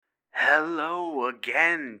Hello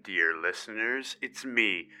again, dear listeners. It's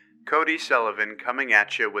me, Cody Sullivan, coming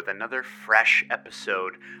at you with another fresh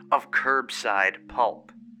episode of Curbside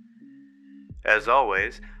Pulp. As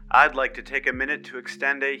always, I'd like to take a minute to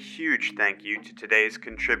extend a huge thank you to today's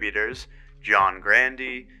contributors, John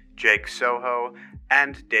Grandy, Jake Soho,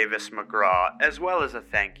 and Davis McGraw, as well as a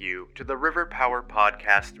thank you to the River Power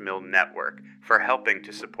Podcast Mill Network for helping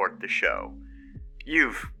to support the show.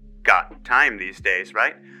 You've got time these days,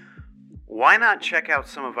 right? Why not check out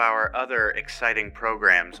some of our other exciting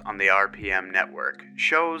programs on the RPM network?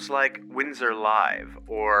 Shows like Windsor Live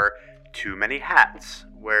or Too Many Hats,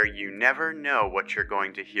 where you never know what you're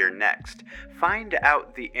going to hear next. Find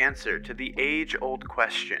out the answer to the age-old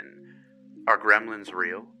question, are gremlins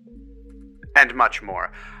real? And much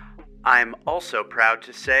more. I'm also proud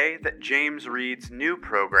to say that James Reed's new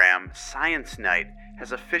program, Science Night,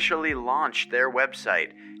 has officially launched their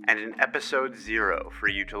website and an episode 0 for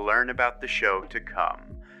you to learn about the show to come.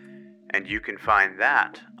 And you can find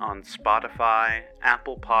that on Spotify,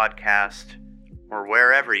 Apple Podcast, or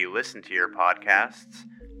wherever you listen to your podcasts,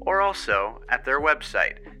 or also at their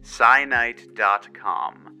website,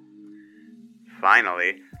 scinight.com.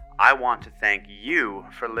 Finally, I want to thank you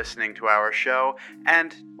for listening to our show,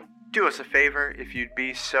 and do us a favor if you'd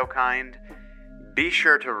be so kind. Be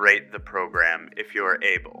sure to rate the program if you're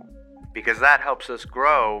able, because that helps us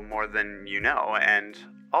grow more than you know, and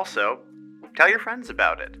also tell your friends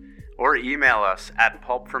about it. Or email us at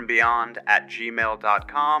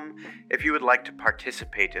pulpfrombeyond@gmail.com if you would like to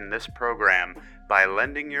participate in this program by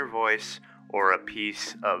lending your voice or a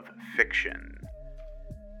piece of fiction.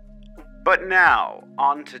 But now,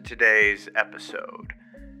 on to today's episode.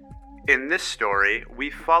 In this story, we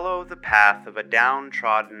follow the path of a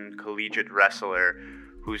downtrodden collegiate wrestler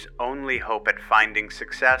whose only hope at finding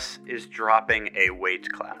success is dropping a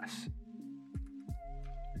weight class.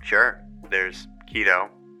 Sure, there's keto,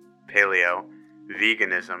 paleo,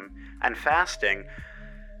 veganism, and fasting,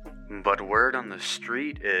 but word on the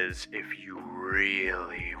street is if you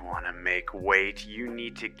really want to make weight, you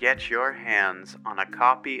need to get your hands on a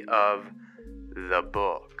copy of the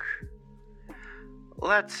book.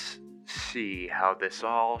 Let's see how this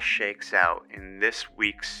all shakes out in this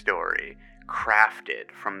week's story,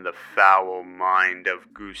 crafted from the foul mind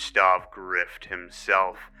of Gustav Grift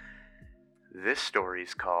himself. This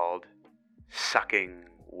story's called Sucking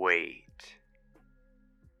Weight.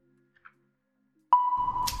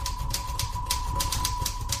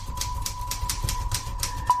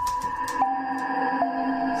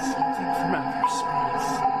 Something from outer space.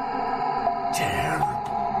 Terrible.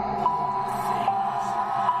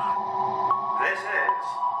 This is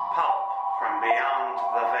Pulp from Beyond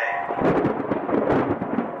the Veil.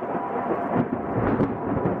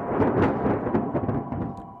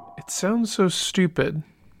 It sounds so stupid,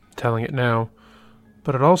 telling it now,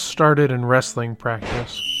 but it all started in wrestling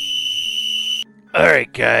practice.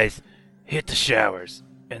 Alright, guys. Hit the showers.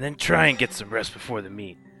 And then try and get some rest before the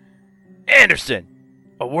meet. Anderson!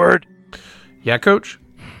 A word? Yeah, coach?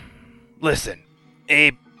 Listen,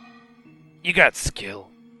 Abe. You got skill.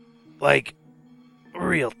 Like,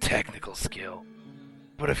 real technical skill.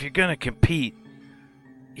 But if you're gonna compete,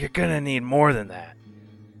 you're gonna need more than that.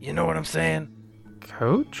 You know what I'm saying?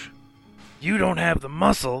 Coach? You don't have the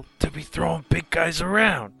muscle to be throwing big guys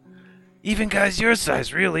around. Even guys your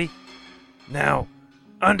size, really. Now,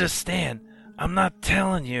 understand, I'm not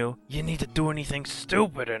telling you need to do anything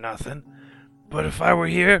stupid or nothing. But if I were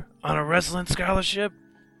here on a wrestling scholarship,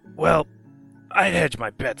 well, I'd hedge my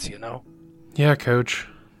bets, you know? Yeah, coach.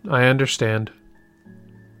 I understand.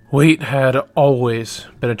 Weight had always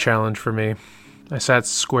been a challenge for me. I sat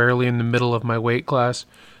squarely in the middle of my weight class,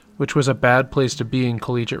 which was a bad place to be in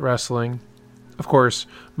collegiate wrestling. Of course,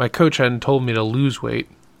 my coach hadn't told me to lose weight.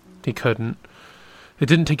 He couldn't. It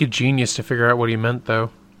didn't take a genius to figure out what he meant, though.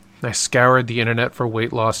 I scoured the internet for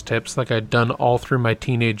weight loss tips like I'd done all through my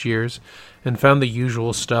teenage years, and found the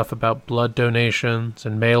usual stuff about blood donations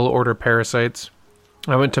and mail-order parasites.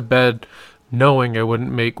 I went to bed knowing I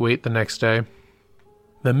wouldn't make weight the next day.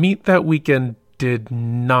 The meet that weekend did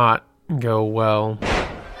not go well.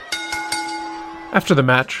 After the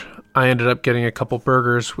match, I ended up getting a couple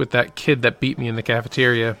burgers with that kid that beat me in the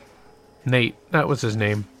cafeteria. Nate, that was his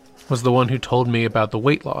name, was the one who told me about the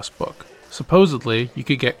weight loss book. Supposedly, you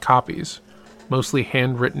could get copies, mostly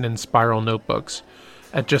handwritten in spiral notebooks,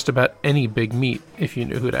 at just about any big meet if you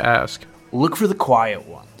knew who to ask. Look for the quiet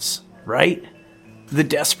ones, right? The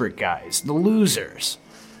desperate guys, the losers.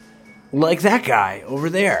 Like that guy over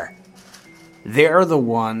there. They're the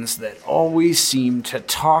ones that always seem to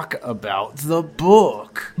talk about the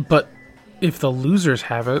book. But if the losers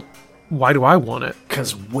have it, Why do I want it?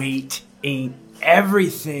 'Cause weight ain't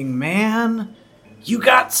everything, man. You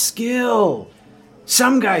got skill.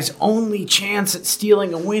 Some guys' only chance at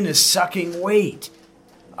stealing a win is sucking weight.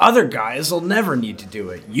 Other guys will never need to do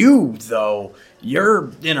it. You, though,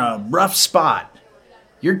 you're in a rough spot.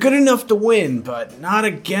 You're good enough to win, but not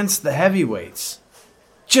against the heavyweights.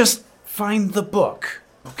 Just find the book,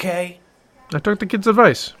 okay? I took the kid's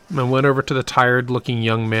advice and went over to the tired-looking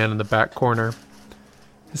young man in the back corner.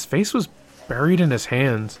 His face was buried in his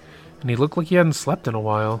hands, and he looked like he hadn't slept in a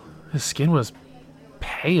while. His skin was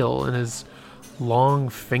pale, and his long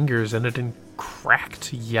fingers ended in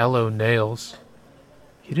cracked yellow nails.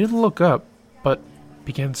 He didn't look up, but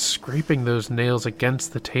began scraping those nails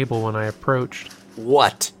against the table when I approached.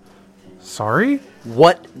 What? Sorry?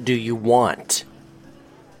 What do you want?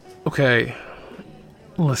 Okay,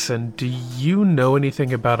 listen, do you know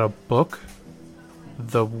anything about a book?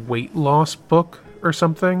 The weight loss book or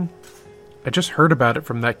something? I just heard about it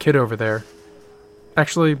from that kid over there.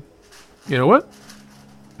 Actually, you know what?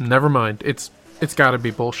 Never mind. It's gotta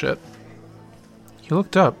be bullshit. He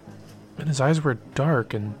looked up, and his eyes were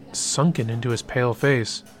dark and sunken into his pale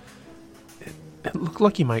face. It looked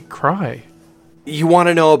like he might cry. You want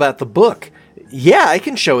to know about the book? Yeah, I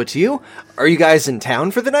can show it to you. Are you guys in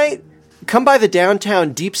town for the night? Come by the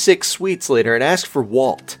downtown Deep Six Suites later and ask for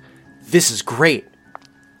Walt. This is great.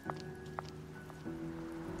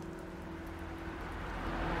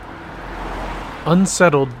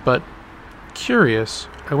 Unsettled but curious,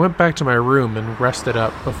 I went back to my room and rested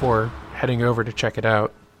up before heading over to check it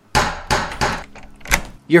out.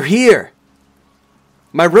 You're here.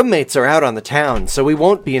 My roommates are out on the town, so we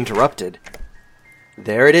won't be interrupted.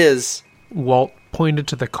 There it is. Walt pointed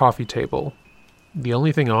to the coffee table. The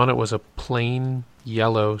only thing on it was a plain,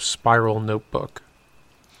 yellow spiral notebook.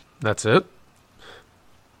 That's it?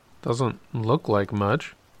 Doesn't look like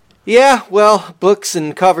much. Yeah, well, books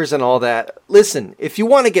and covers and all that. Listen, if you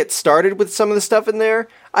want to get started with some of the stuff in there,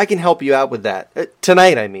 I can help you out with that.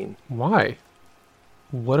 Tonight, I mean. Why?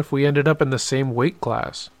 What if we ended up in the same weight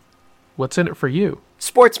class? What's in it for you?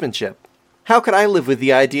 Sportsmanship. How could I live with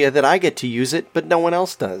the idea that I get to use it, but no one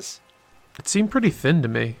else does? It seemed pretty thin to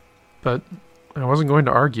me, but I wasn't going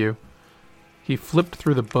to argue. He flipped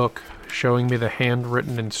through the book, showing me the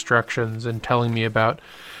handwritten instructions and telling me about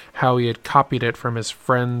how he had copied it from his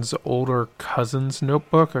friend's older cousin's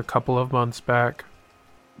notebook a couple of months back.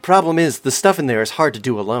 Problem is, the stuff in there is hard to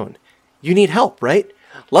do alone. You need help, right?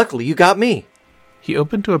 Luckily, you got me. He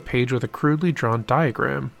opened to a page with a crudely drawn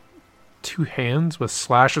diagram. 2 hands with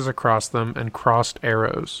slashes across them and crossed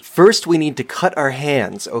arrows. First, we need to cut our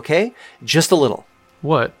hands, okay? Just a little.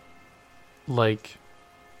 What? Like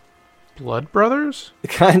blood brothers?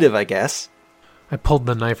 Kind of, I guess. I pulled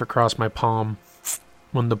the knife across my palm.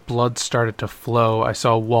 When the blood started to flow, I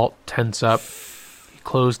saw Walt tense up. He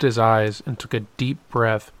closed his eyes and took a deep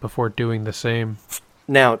breath before doing the same.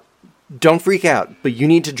 Now, don't freak out, but you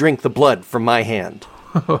need to drink the blood from my hand.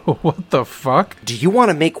 What the fuck? Do you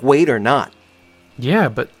want to make weight or not? Yeah,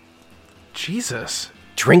 but Jesus.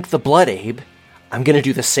 Drink the blood, Abe. I'm gonna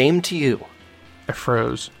do the same to you. I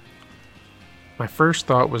froze. My first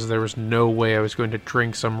thought was there was no way I was going to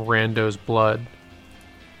drink some rando's blood.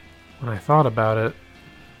 When I thought about it,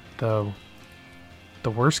 though,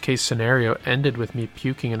 the worst case scenario ended with me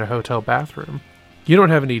puking in a hotel bathroom. You don't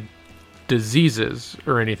have any diseases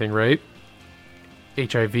or anything, right?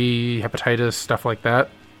 HIV, hepatitis, stuff like that?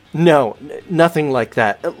 No, nothing like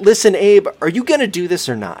that. Listen, Abe, are you gonna do this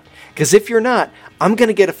or not? Because if you're not, I'm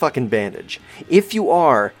gonna get a fucking bandage. If you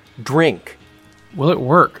are, drink. Will it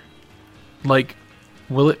work? Like,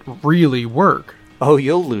 will it really work? Oh,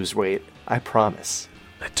 you'll lose weight. I promise.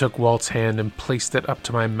 I took Walt's hand and placed it up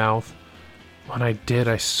to my mouth. When I did,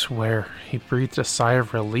 I swear, he breathed a sigh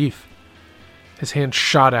of relief. His hand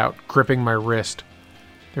shot out, gripping my wrist.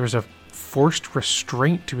 There was a forced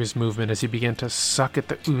restraint to his movement as he began to suck at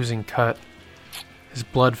the oozing cut. His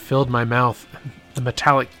blood filled my mouth, and the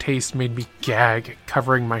metallic taste made me gag,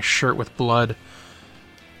 covering my shirt with blood.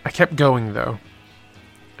 I kept going, though.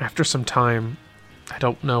 After some time, I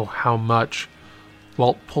don't know how much,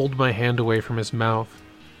 Walt pulled my hand away from his mouth.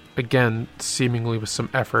 Again, seemingly with some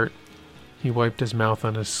effort. He wiped his mouth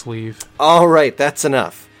on his sleeve. All right, that's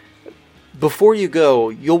enough. Before you go,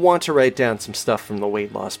 you'll want to write down some stuff from the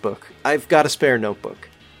weight loss book. I've got a spare notebook.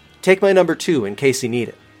 Take my number 2 in case you need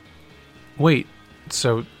it. Wait,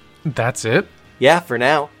 so that's it? Yeah, for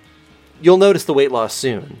now. You'll notice the weight loss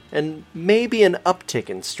soon, and maybe an uptick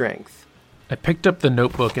in strength. I picked up the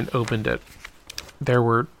notebook and opened it. There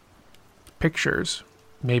were pictures,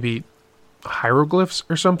 maybe hieroglyphs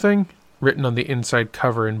or something, written on the inside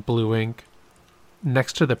cover in blue ink.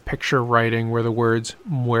 next to the picture writing were the words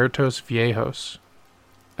Muertos Viejos.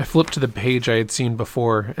 I flipped to the page I had seen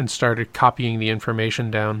before and started copying the information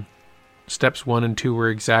down. Steps 1 and 2 were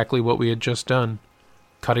exactly what we had just done.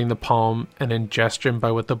 Cutting the palm and ingestion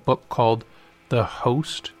by what the book called the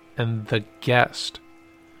host and the guest.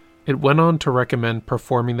 It went on to recommend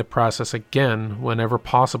performing the process again whenever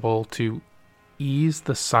possible to ease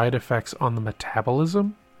the side effects on the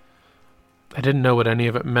metabolism. I didn't know what any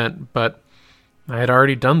of it meant, but I had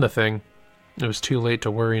already done the thing. It was too late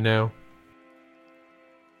to worry now.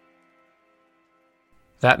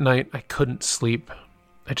 That night, I couldn't sleep.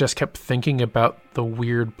 I just kept thinking about the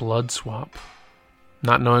weird blood swap.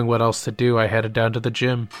 Not knowing what else to do, I headed down to the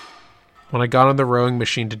gym. When I got on the rowing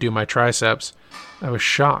machine to do my triceps, I was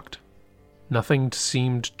shocked. Nothing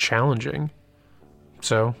seemed challenging.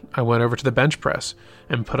 So I went over to the bench press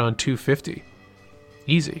and put on 250.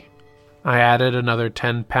 Easy. I added another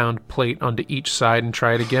 10-pound plate onto each side and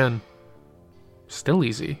tried again. Still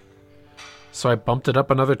easy. So I bumped it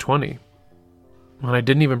up another 20. When I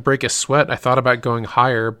didn't even break a sweat, I thought about going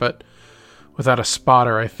higher, but without a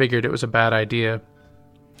spotter, I figured it was a bad idea.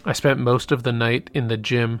 I spent most of the night in the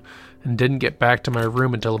gym and didn't get back to my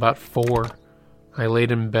room until about 4. I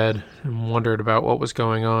laid in bed and wondered about what was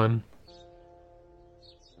going on.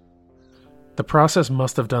 The process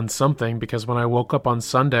must have done something because when I woke up on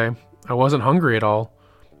Sunday, I wasn't hungry at all.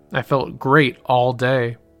 I felt great all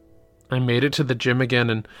day. I made it to the gym again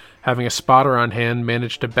and, having a spotter on hand,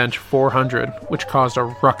 managed to bench 400, which caused a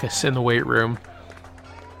ruckus in the weight room.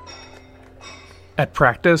 At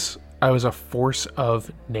practice, I was a force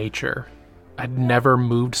of nature. I'd never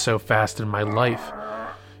moved so fast in my life.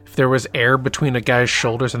 If there was air between a guy's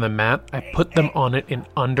shoulders and the mat, I put them on it in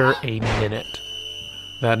under a minute.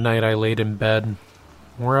 That night I laid in bed,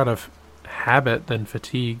 more out of habit than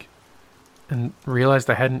fatigue, and realized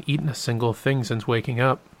I hadn't eaten a single thing since waking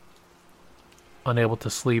up. Unable to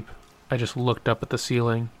sleep, I just looked up at the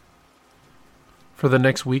ceiling. For the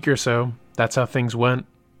next week or so, that's how things went.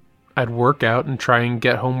 I'd work out and try and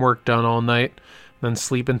get homework done all night, then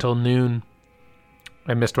sleep until noon.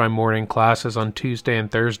 I missed my morning classes on Tuesday and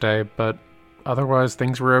Thursday, but otherwise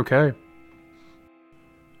things were okay.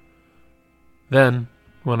 Then,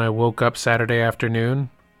 when I woke up Saturday afternoon,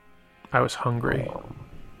 I was hungry.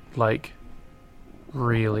 Like,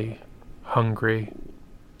 really hungry.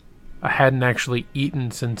 I hadn't actually eaten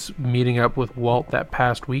since meeting up with Walt that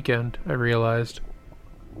past weekend, I realized.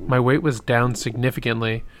 My weight was down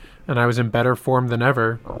significantly, and I was in better form than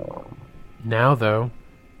ever. Now, though,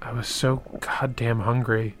 I was so goddamn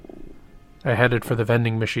hungry. I headed for the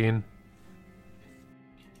vending machine.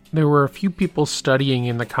 There were a few people studying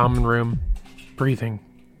in the common room, breathing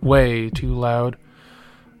way too loud,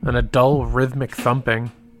 and a dull rhythmic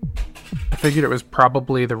thumping. I figured it was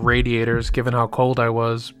probably the radiators given how cold I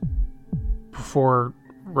was, before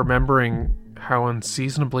remembering how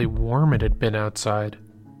unseasonably warm it had been outside.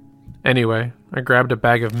 Anyway, I grabbed a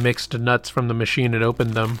bag of mixed nuts from the machine and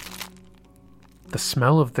opened them. The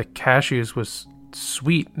smell of the cashews was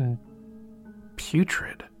sweet and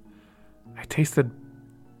putrid. I tasted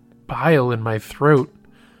bile in my throat.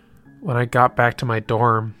 When I got back to my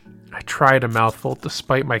dorm, I tried a mouthful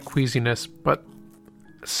despite my queasiness, but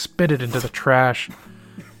spit it into the trash.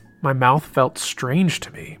 My mouth felt strange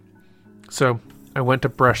to me. So I went to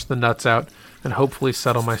brush the nuts out and hopefully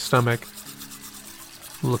settle my stomach.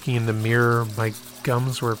 Looking in the mirror, my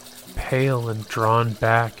gums were pale and drawn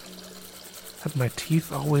back. Had my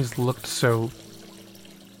teeth always looked so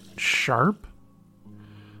sharp?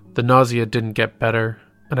 The nausea didn't get better,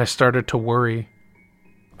 and I started to worry.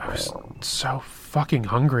 I was so fucking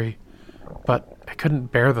hungry, but I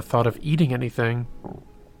couldn't bear the thought of eating anything.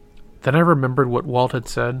 Then I remembered what Walt had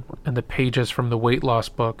said and the pages from the weight loss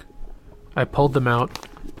book. I pulled them out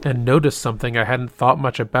and noticed something I hadn't thought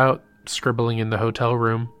much about scribbling in the hotel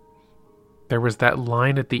room. There was that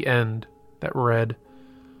line at the end that read,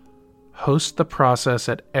 "Host the process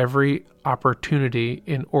at every opportunity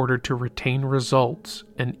in order to retain results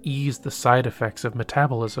and ease the side effects of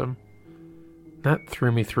metabolism." That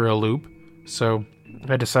threw me through a loop, so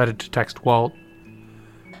I decided to text Walt.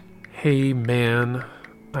 "Hey man,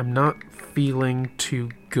 I'm not feeling too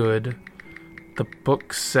good. The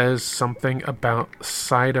book says something about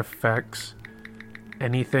side effects.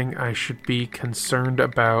 Anything I should be concerned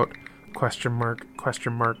about? ?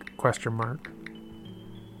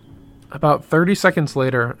 About 30 seconds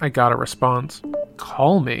later, I got a response.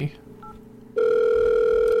 "Call me."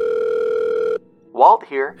 Walt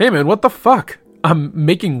here. Hey man, what the fuck? I'm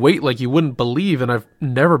making weight like you wouldn't believe, and I've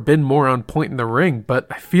never been more on point in the ring, but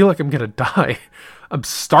I feel like I'm gonna die. I'm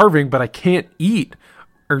starving, but I can't eat.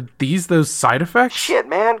 Are these those side effects? Shit,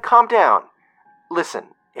 man, calm down. Listen,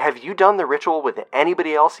 have you done the ritual with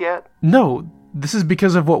anybody else yet? No, this is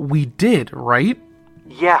because of what we did, right?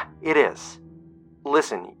 Yeah, it is.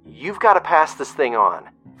 Listen, you've got to pass this thing on.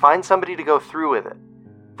 Find somebody to go through with it.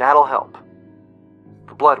 That'll help.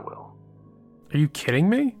 The blood will. Are you kidding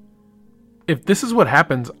me? If this is what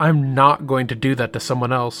happens, I'm not going to do that to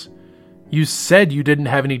someone else. You said you didn't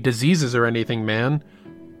have any diseases or anything, man.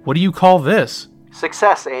 What do you call this?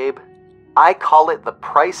 Success, Abe. I call it the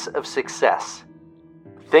price of success.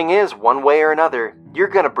 Thing is, one way or another, you're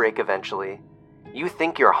gonna break eventually. You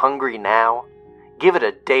think you're hungry now? Give it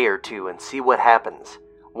a day or two and see what happens.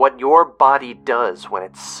 What your body does when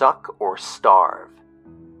it's suck or starve.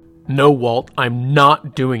 No, Walt, I'm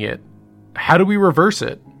not doing it. How do we reverse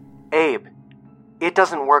it? Abe, it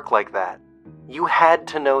doesn't work like that. You had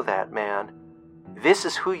to know that, man. This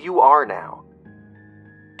is who you are now.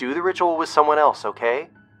 Do the ritual with someone else, okay?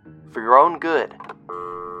 For your own good.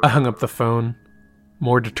 I hung up the phone,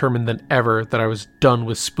 more determined than ever that I was done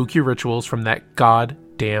with spooky rituals from that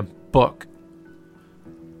goddamn book.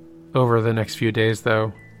 Over the next few days,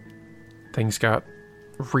 though, things got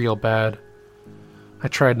real bad. I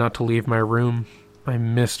tried not to leave my room. I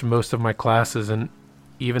missed most of my classes and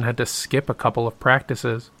even had to skip a couple of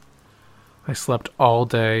practices. I slept all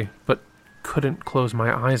day, but couldn't close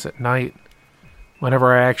my eyes at night.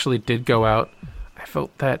 Whenever I actually did go out, I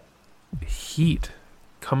felt that heat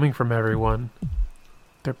coming from everyone.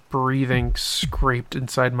 Their breathing scraped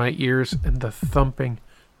inside my ears, and the thumping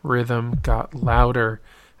rhythm got louder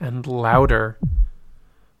and louder.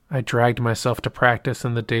 I dragged myself to practice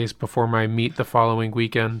in the days before my meet the following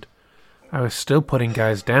weekend. I was still putting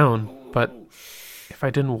guys down, but if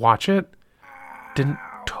I didn't watch it, didn't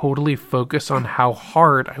totally focus on how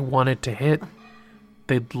hard I wanted to hit,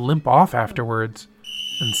 they'd limp off afterwards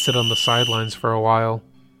and sit on the sidelines for a while.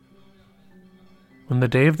 When the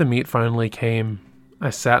day of the meet finally came,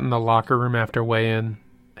 I sat in the locker room after weigh-in,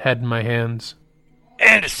 head in my hands.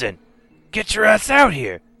 Anderson, get your ass out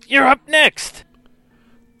here. You're up next.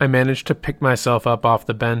 I managed to pick myself up off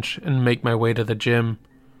the bench and make my way to the gym.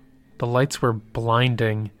 The lights were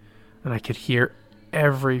blinding, and I could hear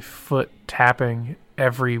every foot tapping,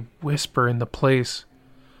 every whisper in the place.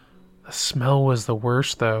 The smell was the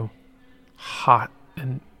worst, though. Hot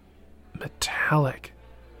and metallic.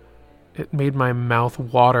 It made my mouth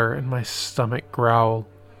water and my stomach growl.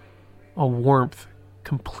 A warmth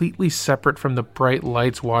completely separate from the bright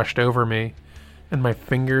lights washed over me, and my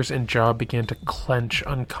fingers and jaw began to clench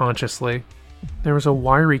unconsciously. There was a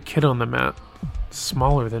wiry kid on the mat,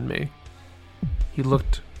 smaller than me. He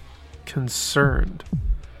looked concerned,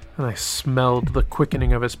 and I smelled the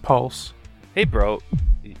quickening of his pulse. Hey, bro.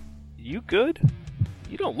 You good?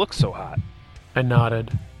 You don't look so hot. I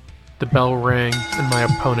nodded. The bell rang, and my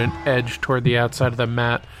opponent edged toward the outside of the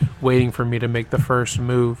mat, waiting for me to make the first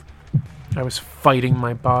move. I was fighting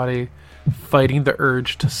my body, fighting the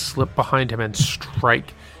urge to slip behind him and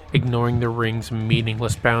strike, ignoring the ring's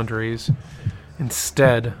meaningless boundaries.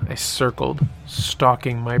 Instead, I circled,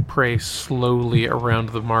 stalking my prey slowly around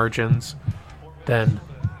the margins. Then,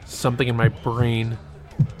 something in my brain,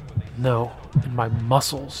 no, in my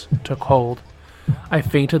muscles, took hold. I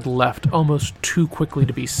feinted left almost too quickly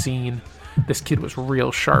to be seen. This kid was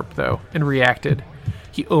real sharp, though, and reacted.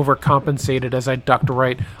 He overcompensated as I ducked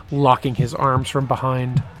right, locking his arms from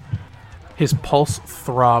behind. His pulse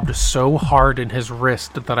throbbed so hard in his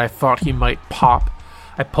wrist that I thought he might pop.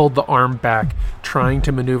 I pulled the arm back, trying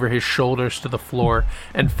to maneuver his shoulders to the floor,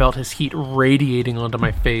 and felt his heat radiating onto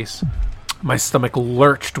my face. My stomach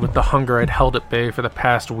lurched with the hunger I'd held at bay for the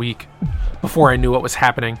past week. Before I knew what was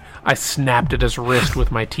happening, I snapped at his wrist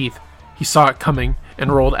with my teeth. He saw it coming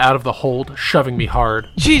and rolled out of the hold, shoving me hard.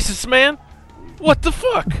 Jesus, man! What the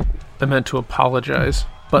fuck? I meant to apologize,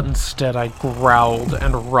 but instead I growled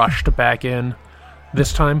and rushed back in.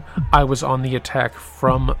 This time, I was on the attack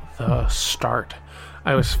from the start.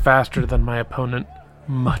 I was faster than my opponent,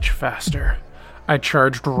 much faster. I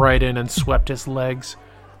charged right in and swept his legs.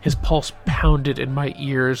 His pulse pounded in my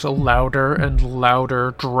ears louder and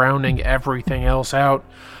louder, drowning everything else out.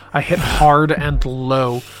 I hit hard and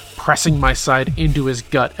low, pressing my side into his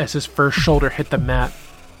gut as his first shoulder hit the mat.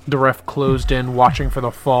 The ref closed in, watching for the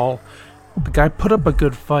fall. The guy put up a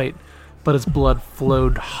good fight, but his blood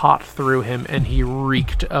flowed hot through him and he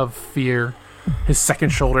reeked of fear. His second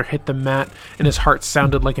shoulder hit the mat, and his heart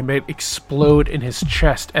sounded like it might explode in his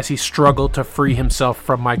chest as he struggled to free himself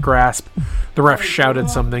from my grasp. The ref shouted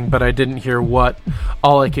something, but I didn't hear what.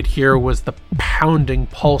 All I could hear was the pounding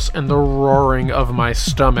pulse and the roaring of my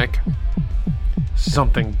stomach.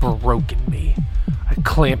 Something broke in me. I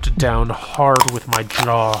clamped down hard with my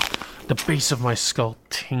jaw. The base of my skull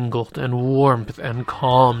tingled, and warmth and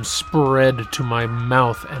calm spread to my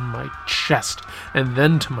mouth and my chest, and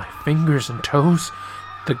then to my fingers and toes.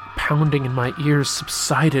 The pounding in my ears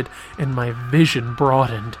subsided, and my vision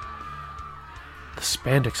broadened. The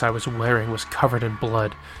spandex I was wearing was covered in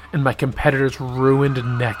blood, and my competitor's ruined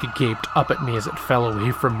neck gaped up at me as it fell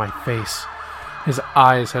away from my face. His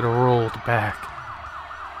eyes had rolled back.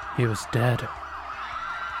 He was dead.